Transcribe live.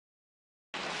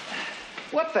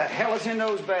What the hell is in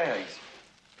those bags?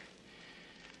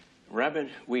 Rabid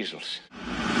weasels.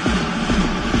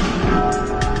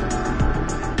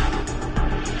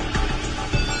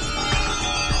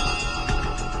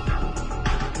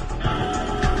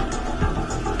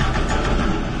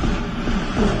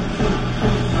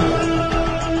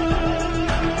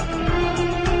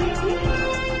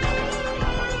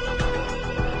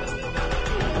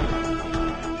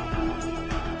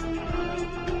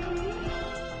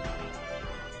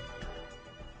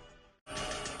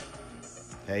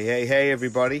 Hey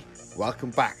everybody,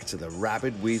 welcome back to the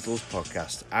Rabid Weasels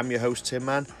podcast. I'm your host Tim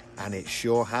Man, and it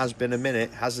sure has been a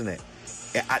minute, hasn't it?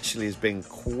 It actually has been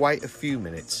quite a few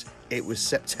minutes. It was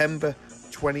September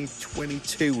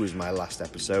 2022 was my last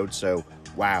episode, so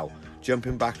wow,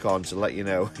 jumping back on to let you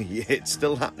know it's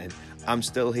still happening. I'm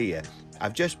still here.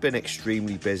 I've just been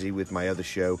extremely busy with my other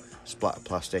show, Splatter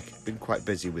Plastic. Been quite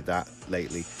busy with that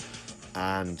lately,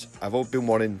 and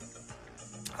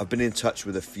I've been in touch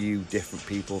with a few different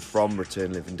people from Return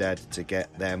of the Living Dead to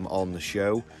get them on the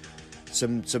show.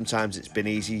 Sometimes it's been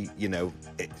easy,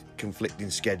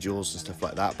 conflicting schedules and stuff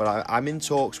like that, but I'm in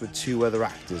talks with two other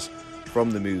actors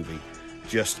from the movie.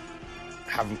 Just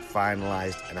haven't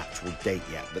finalised an actual date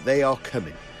yet, but they are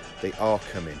coming.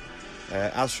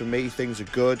 As for me, things are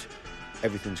good.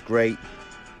 Everything's great.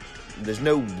 There's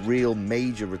no real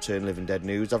major Return of the Living Dead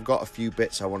news. I've got a few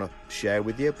bits I want to share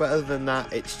with you, but other than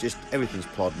that, it's just everything's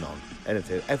plodding on.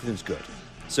 Everything's good.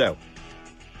 So,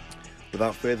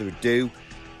 without further ado,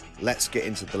 let's get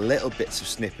into the little bits of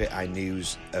snippet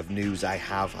news I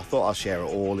have. I thought I'll share it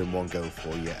all in one go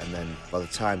for you, and then by the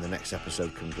time the next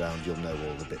episode comes around, you'll know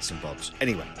all the bits and bobs.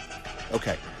 Anyway,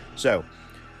 okay, so,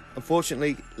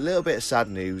 unfortunately, a little bit of sad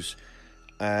news.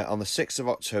 On the 6th of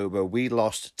October, we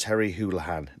lost Terry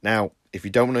Houlihan. Now, if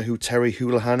you don't know who Terry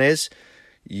Houlihan is,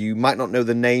 you might not know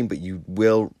the name, but you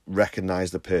will recognise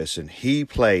the person. He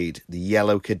played the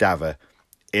Yellow Cadaver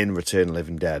in Return of the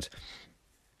Living Dead.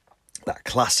 That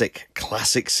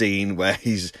classic scene where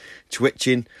he's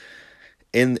twitching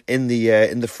in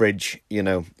the fridge.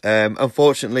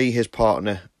 Unfortunately, his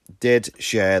partner did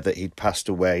share that he'd passed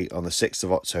away on the 6th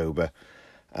of October.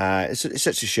 It's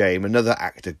such a shame. Another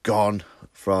actor gone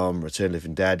from Return of the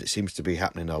Living Dead. It seems to be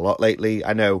happening a lot lately.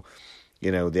 I know,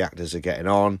 the actors are getting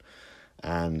on,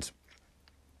 and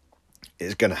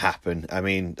it's going to happen. I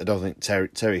mean, I don't think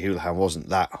Terry Houlihan wasn't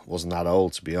that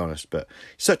old, to be honest. But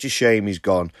such a shame he's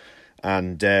gone,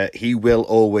 and he will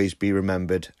always be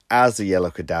remembered as the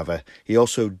Yellow Cadaver. He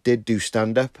also did do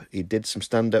stand-up. He did some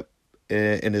stand-up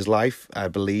in his life, I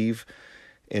believe,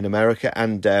 in America,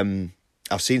 and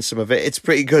I've seen some of it. It's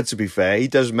pretty good, to be fair. He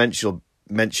does mention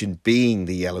being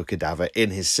the Yellow Cadaver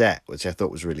in his set, which I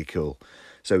thought was really cool.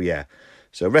 So, yeah.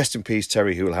 So, rest in peace,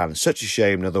 Terry Houlihan. Such a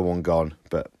shame, another one gone.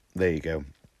 But there you go.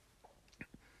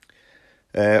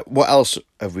 What else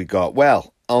have we got?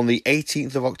 Well, on the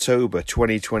 18th of October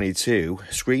 2022,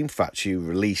 Scream Factory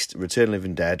released Return of the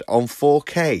Living Dead on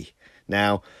 4K.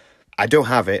 Now, I don't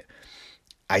have it.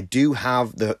 I do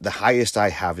have the highest I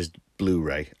have is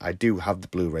Blu-ray. I do have the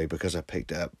Blu-ray because I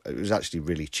picked it up. It was actually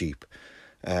really cheap,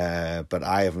 but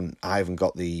I haven't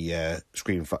got the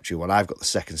Scream Factory one. I've got the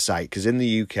second sight because in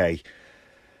the UK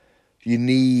you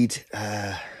need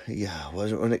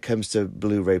when it comes to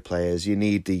Blu-ray players, you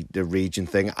need the region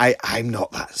thing. I'm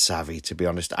not that savvy, to be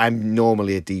honest. I'm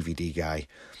normally a DVD guy.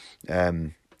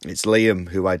 It's Liam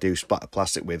who I do Splatter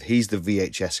Plastic with. He's the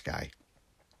VHS guy.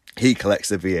 He collects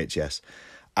the VHS.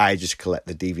 I just collect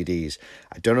the DVDs.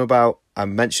 I don't know about, I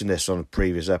mentioned this on a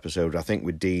previous episode, I think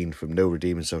with Dean from No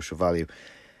Redeeming Social Value.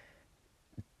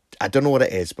 I don't know what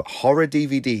it is, but horror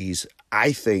DVDs,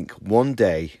 I think one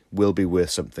day will be worth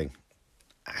something.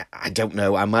 I don't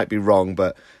know, I might be wrong,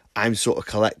 but I'm sort of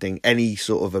collecting any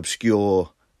sort of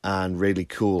obscure and really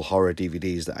cool horror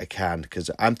DVDs that I can, because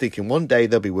I'm thinking one day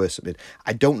they'll be worth something.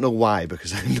 I don't know why,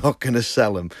 because I'm not going to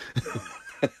sell them.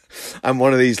 I'm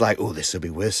one of these this will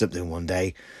be worth something one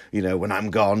day, when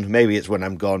I'm gone. Maybe it's when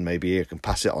I'm gone, maybe I can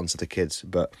pass it on to the kids.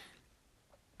 But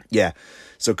yeah,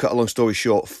 so cut a long story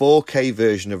short, 4K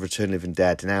version of Return of the Living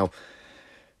Dead. Now,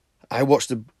 I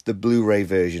watched the Blu-ray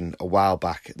version a while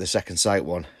back, the second sight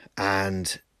one,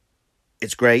 and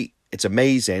it's great. It's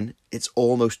amazing. It's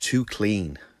almost too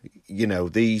clean.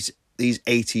 These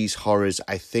 80s horrors,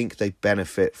 I think they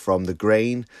benefit from the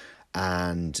grain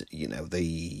and,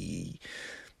 the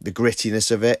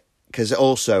grittiness of it. Because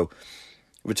also,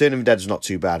 Return of the Dead is not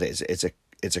too bad. It's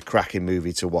a cracking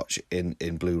movie to watch in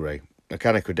Blu-ray. I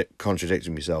kind of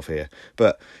contradicting myself here.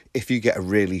 But if you get a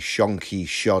really shonky,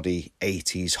 shoddy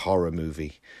 80s horror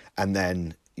movie and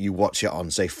then you watch it on,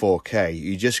 say, 4K,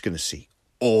 you're just going to see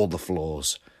all the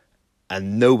flaws.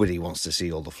 and nobody wants to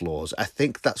see all the flaws. I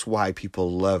think that's why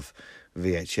people love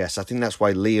VHS. I think that's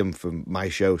why Liam from my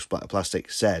show, Splatter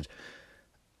Plastic, said,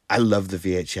 I love the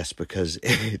VHS because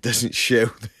it doesn't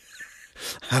show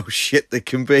how shit they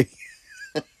can be.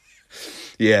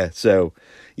 So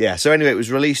anyway, it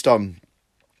was released on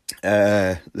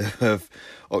October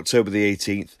the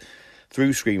 18th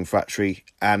through Scream Factory,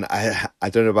 and I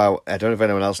don't know if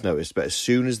anyone else noticed, but as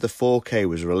soon as the 4K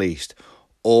was released,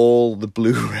 all the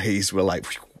Blu-rays were like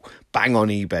bang on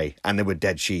eBay, and they were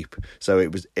dead cheap. So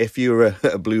it was, if you were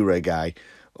a Blu-ray guy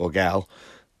or gal,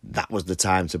 that was the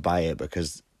time to buy it,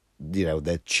 because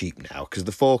they're cheap now. Because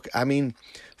the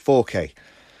 4K.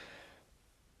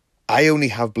 I only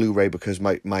have Blu-ray because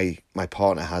my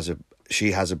partner has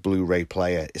a Blu-ray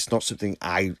player. It's not something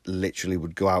I literally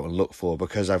would go out and look for,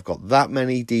 because I've got that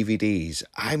many DVDs.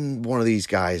 I'm one of these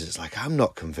guys that's like, I'm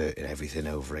not converting everything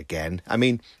over again. I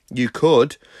mean, you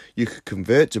could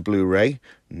convert to Blu-ray,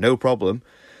 no problem.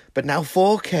 But now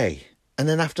 4K, and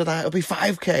then after that it'll be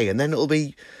 5K, and then it'll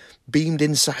be beamed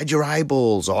inside your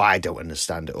eyeballs. Oh, I don't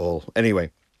understand it all.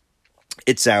 Anyway,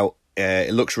 it's out.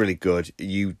 It looks really good.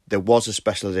 There was a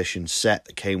special edition set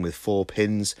that came with 4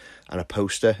 pins and a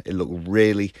poster. It looked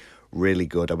really, really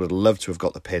good. I would love to have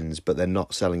got the pins, but they're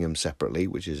not selling them separately,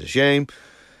 which is a shame.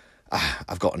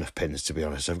 I've got enough pins, to be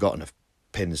honest. I've got enough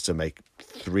pins to make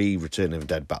 3 Return of the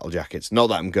Dead battle jackets. Not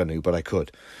that I'm going to, but I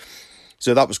could.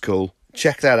 So that was cool.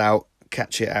 Check that out.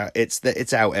 Catch it out.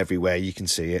 It's out everywhere. You can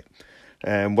see it.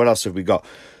 What else have we got?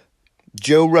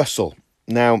 Joe Russell.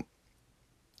 Now,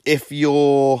 if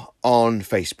you're on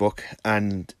Facebook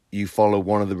and you follow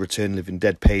one of the Return of the Living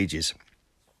Dead pages,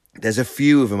 there's a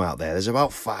few of them out there. There's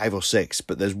about 5 or 6,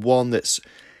 but there's one it's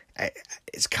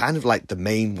kind of like the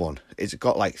main one. It's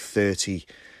got like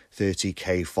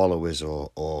 30k followers,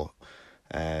 or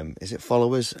is it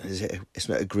followers? It's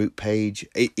not a group page.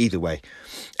 Either way.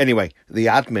 Anyway, the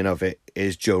admin of it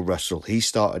is Joe Russell. He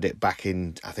started it back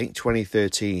in, I think,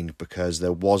 2013, because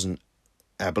there wasn't,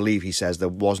 I believe he says, there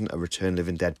wasn't a Return of the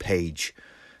Living Dead page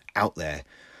out there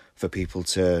for people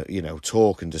to,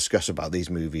 talk and discuss about these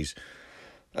movies.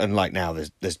 And like now,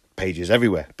 there's pages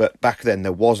everywhere. But back then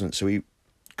there wasn't. So he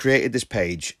created this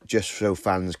page just so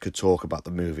fans could talk about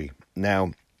the movie.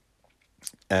 Now,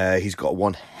 he's got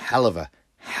one hell of a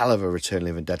Return of the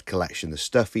Living Dead collection. The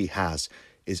stuff he has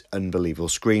is unbelievable.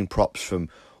 Screen props from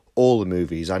all the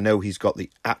movies. I know he's got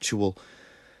the actual...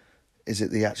 Is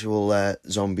it the actual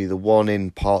zombie? The one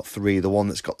in part 3, the one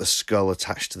that's got the skull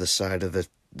attached to the side of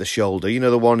the shoulder.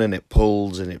 The one, and it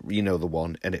pulls, and it, the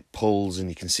one, and it pulls, and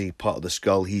you can see part of the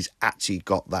skull. He's actually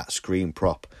got that screen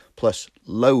prop, plus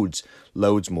loads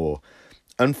more.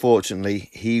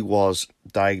 Unfortunately, he was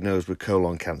diagnosed with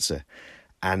colon cancer,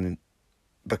 and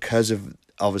because of,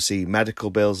 obviously,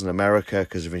 medical bills in America,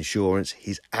 because of insurance,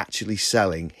 he's actually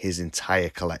selling his entire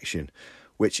collection,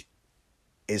 which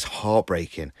is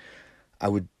heartbreaking. I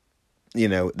would,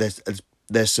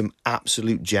 there's some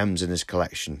absolute gems in his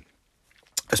collection.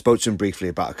 I spoke to him briefly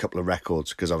about a couple of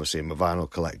records, because obviously I'm a vinyl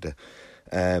collector.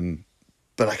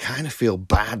 But I kind of feel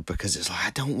bad, because it's like, I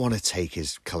don't want to take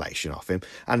his collection off him.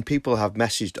 And people have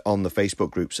messaged on the Facebook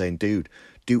group saying, dude,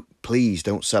 please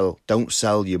don't sell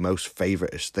your most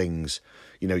favoritist things.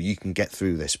 You can get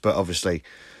through this. But obviously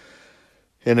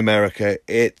in America,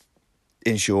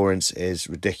 insurance is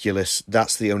ridiculous.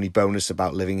 That's the only bonus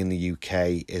about living in the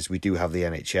UK, is we do have the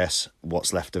NHS,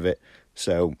 what's left of it.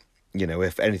 So,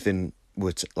 if anything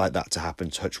were like that to happen,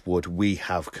 touch wood, we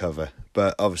have cover.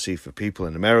 But obviously for people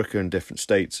in America and different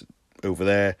states over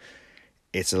there,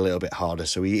 it's a little bit harder.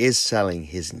 So he is selling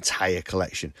his entire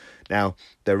collection. Now,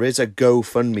 there is a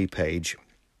GoFundMe page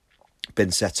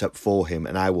been set up for him,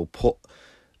 and I will put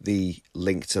the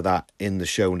link to that in the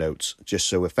show notes, just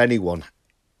so if anyone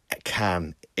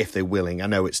can, if they're willing. I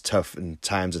know it's tough, and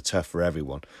times are tough for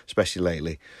everyone, especially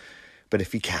lately. But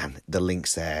if you can, the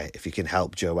link's there. If you can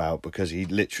help Joe out, because he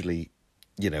literally,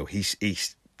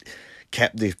 he's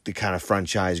kept the kind of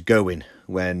franchise going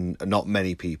when not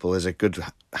many people. There's a good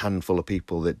handful of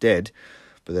people that did,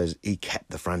 but he kept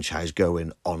the franchise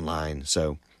going online.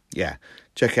 So yeah,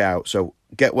 check it out. So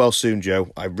get well soon,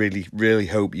 Joe. I really, really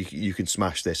hope you can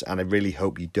smash this, and I really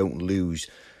hope you don't lose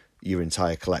your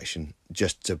entire collection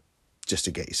just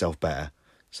to get yourself better.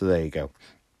 So there you go.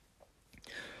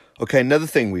 Okay, another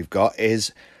thing we've got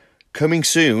is coming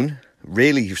soon,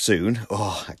 really soon.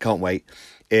 Oh, I can't wait.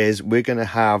 Is we're going to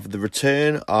have the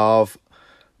return of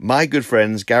my good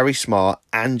friends Gary Smart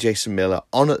and Jason Miller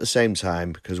on at the same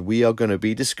time, because we are going to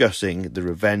be discussing the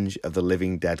Revenge of the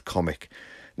Living Dead comic.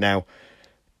 Now,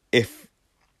 if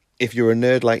you're a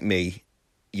nerd like me,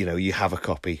 you have a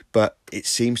copy, but it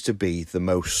seems to be the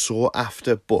most sought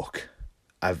after book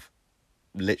I've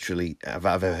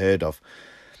ever heard of.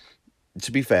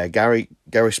 To be fair, Gary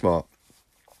Smart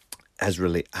has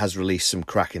released some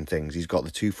cracking things. He's got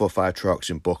the 245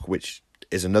 Trioxin book, which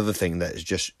is another thing that has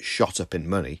just shot up in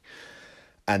money.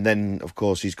 And then, of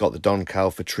course, he's got the Don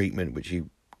Calfer treatment, which he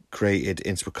created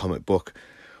into a comic book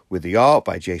with the art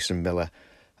by Jason Miller,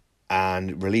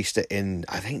 and released it in,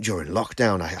 I think, during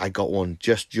lockdown. I got one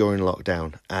just during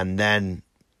lockdown. And then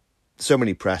so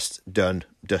many pressed, done,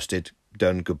 dusted,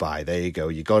 done, goodbye. There you go.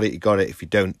 You got it, you got it. If you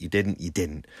don't, you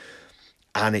didn't.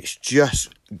 And it's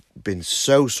just been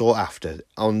so sought after.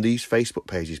 On these Facebook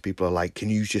pages, people are like, can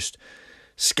you just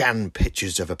scan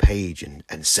pictures of a page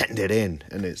and send it in?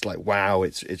 And it's like, wow,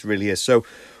 it really is. So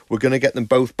we're going to get them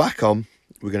both back on.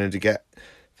 We're going to get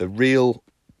the real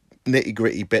nitty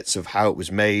gritty bits of how it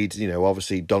was made. You know,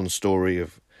 obviously Don's story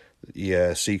of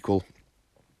the sequel,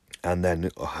 and then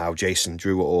how Jason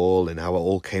drew it all and how it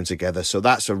all came together. So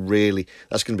that's going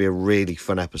to be a really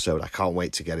fun episode. I can't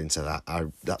wait to get into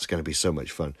that. That's going to be so much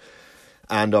fun.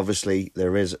 And obviously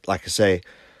there is, like I say,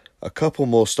 a couple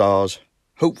more stars,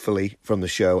 hopefully, from the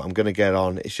show. I'm going to get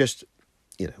on. It's just,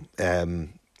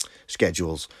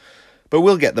 schedules. But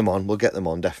we'll get them on. We'll get them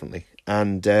on, definitely.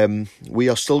 And we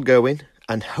are still going.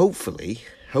 And hopefully,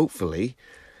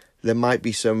 there might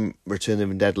be some Return of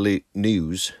the Dead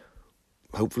news,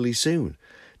 hopefully soon.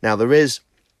 Now, there is,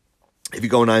 if you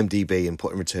go on IMDb and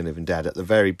put in Return of the Dead, at the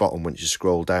very bottom, once you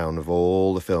scroll down of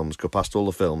all the films, go past all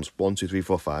the films, 1, 2, 3,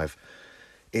 4, 5,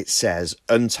 it says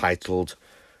untitled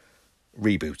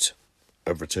reboot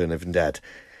of Return of the Dead.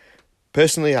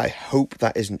 Personally, I hope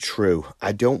that isn't true.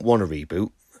 I don't want a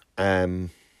reboot.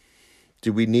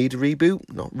 Do we need a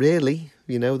reboot? Not really.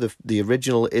 You know, the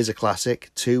original is a classic.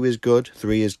 2 is good.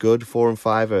 3 is good. 4 and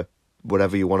 5 are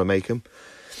whatever you want to make them.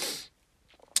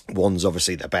 1's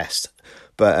obviously the best.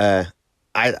 But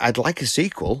I'd like a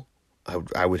sequel.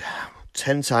 I would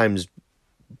 10 times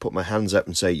put my hands up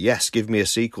and say, yes, give me a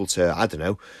sequel to, I don't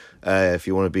know, if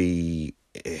you want to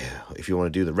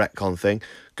do the retcon thing,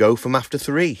 go from after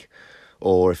 3.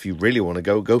 Or if you really want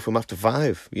to go from after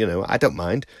 5. You know, I don't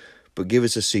mind. But give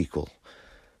us a sequel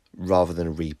rather than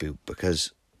a reboot,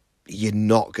 because you're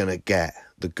not going to get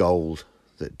the gold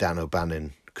that Dan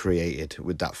O'Bannon created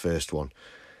with that first one.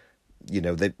 You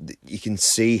know, you can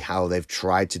see how they've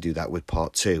tried to do that with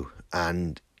part 2,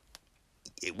 and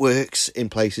it works in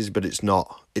places, but it's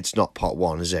not part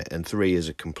 1, is it? And 3 is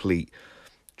a complete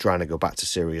trying to go back to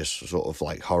serious sort of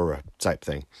like horror type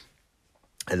thing.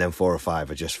 And then 4 or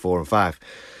 5 are just 4 and 5.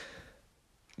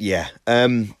 Yeah.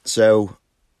 So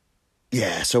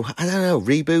I don't know,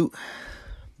 reboot.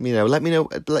 You know, let me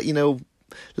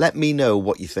know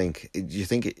what you think. Do you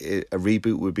think a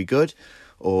reboot would be good,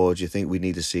 or do you think we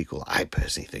need a sequel? I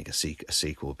personally think a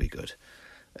sequel would be good.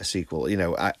 A sequel, you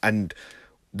know, and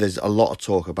there's a lot of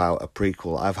talk about a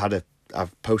prequel.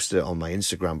 I've posted it on my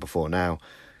Instagram before now.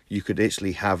 You could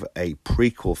actually have a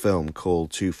prequel film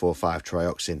called 245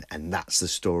 Trioxin, and that's the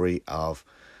story of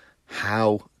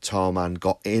how Tarman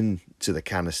got into the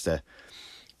canister,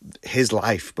 his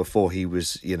life before he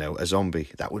was, you know, a zombie.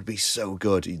 That would be so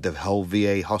good. The whole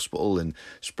VA hospital and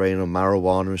spraying on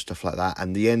marijuana and stuff like that.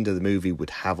 And the end of the movie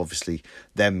would have, obviously,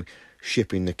 them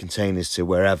shipping the containers to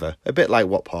wherever. A bit like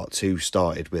what part 2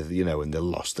 started with, you know, and they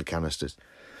lost the canisters.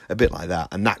 A bit like that.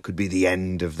 And that could be the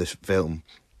end of this film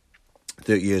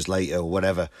 30 years later or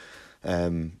whatever.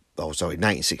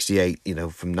 1968, you know,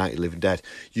 from Night of the Living Dead.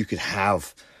 You could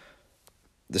have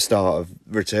the start of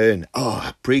Return.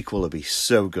 A prequel would be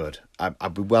so good.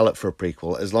 I'd be well up for a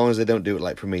prequel. As long as they don't do it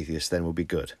like Prometheus, then we'll be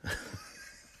good.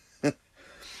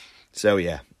 So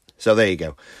yeah, so there you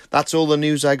go. That's all the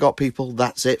news I got, people.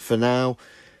 That's it for now.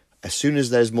 As soon as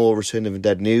there's more Return of the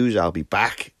Dead news, I'll be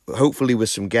back, hopefully with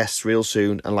some guests real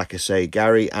soon. And like I say,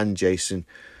 Gary and Jason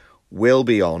will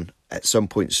be on at some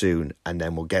point soon, and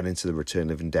then we'll get into the Return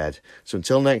of the Dead. So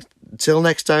until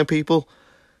next time, people,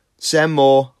 send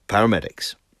more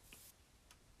paramedics.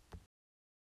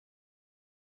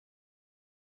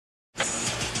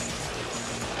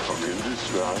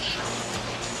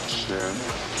 Send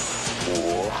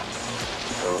more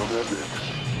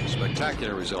paramedics.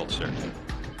 Spectacular results, sir.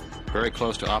 Very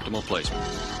close to optimal placement.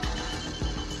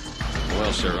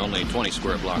 Well, sir, only 20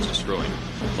 square blocks destroyed.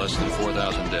 Less than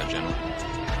 4,000 dead, General.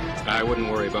 I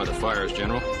wouldn't worry about the fires,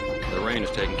 General. The rain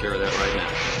is taking care of that right now.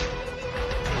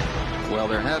 Well,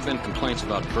 there have been complaints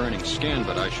about burning skin,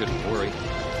 but I shouldn't worry.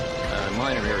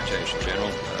 Minor irritation,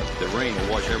 General. The rain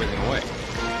will wash everything away.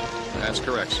 That's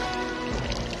correct, sir.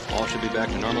 All should be back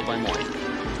to normal by morning.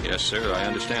 Yes, sir, I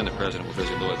understand the President will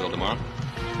visit Louisville tomorrow.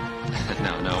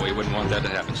 No, we wouldn't want that to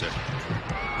happen, sir.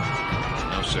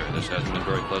 No, sir, this hasn't been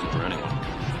very pleasant for anyone.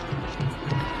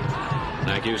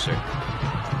 Thank you, sir.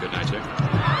 Good night, sir.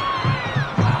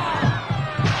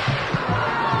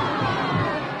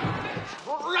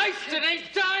 Christ, it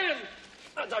ain't dying!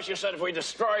 I thought you said if we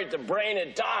destroyed the brain,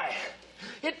 it'd die.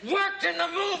 It worked in the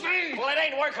movie! Well, it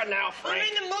ain't working now, Frank.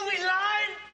 You mean the movie line?